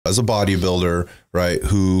as a bodybuilder, right,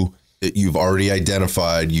 who you've already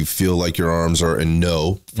identified, you feel like your arms are in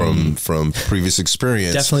from previous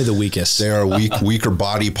experience. Definitely the weakest. They are a weaker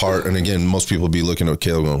body part. And again, most people would be looking at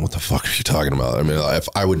Caleb going, what the fuck are you talking about? I mean, if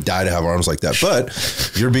I would die to have arms like that,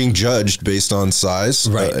 but you're being judged based on size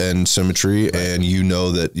and symmetry. Right. And you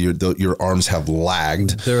know that your arms have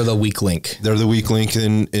lagged. They're the weak link. They're the weak link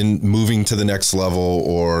in moving to the next level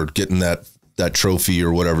or getting that trophy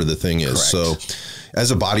or whatever the thing is. Correct. So as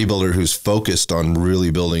a bodybuilder who's focused on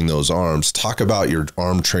really building those arms, talk about your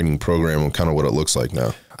arm training program and kind of what it looks like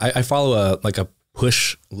now. I follow a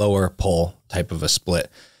push, lower, pull type of a split.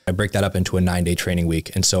 I break that up into a 9-day training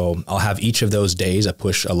week. And so I'll have each of those days, a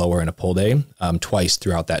push, a lower, and a pull day, twice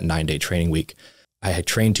throughout that 9-day training week. I had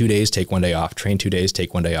train 2 days, take 1 day off, train 2 days,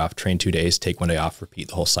 take 1 day off, train 2 days, take 1 day off, repeat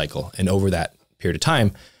the whole cycle. And over that period of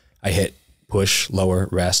time, I hit push, lower,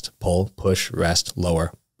 rest, pull, push, rest,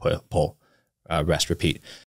 lower, pull. Rest, repeat.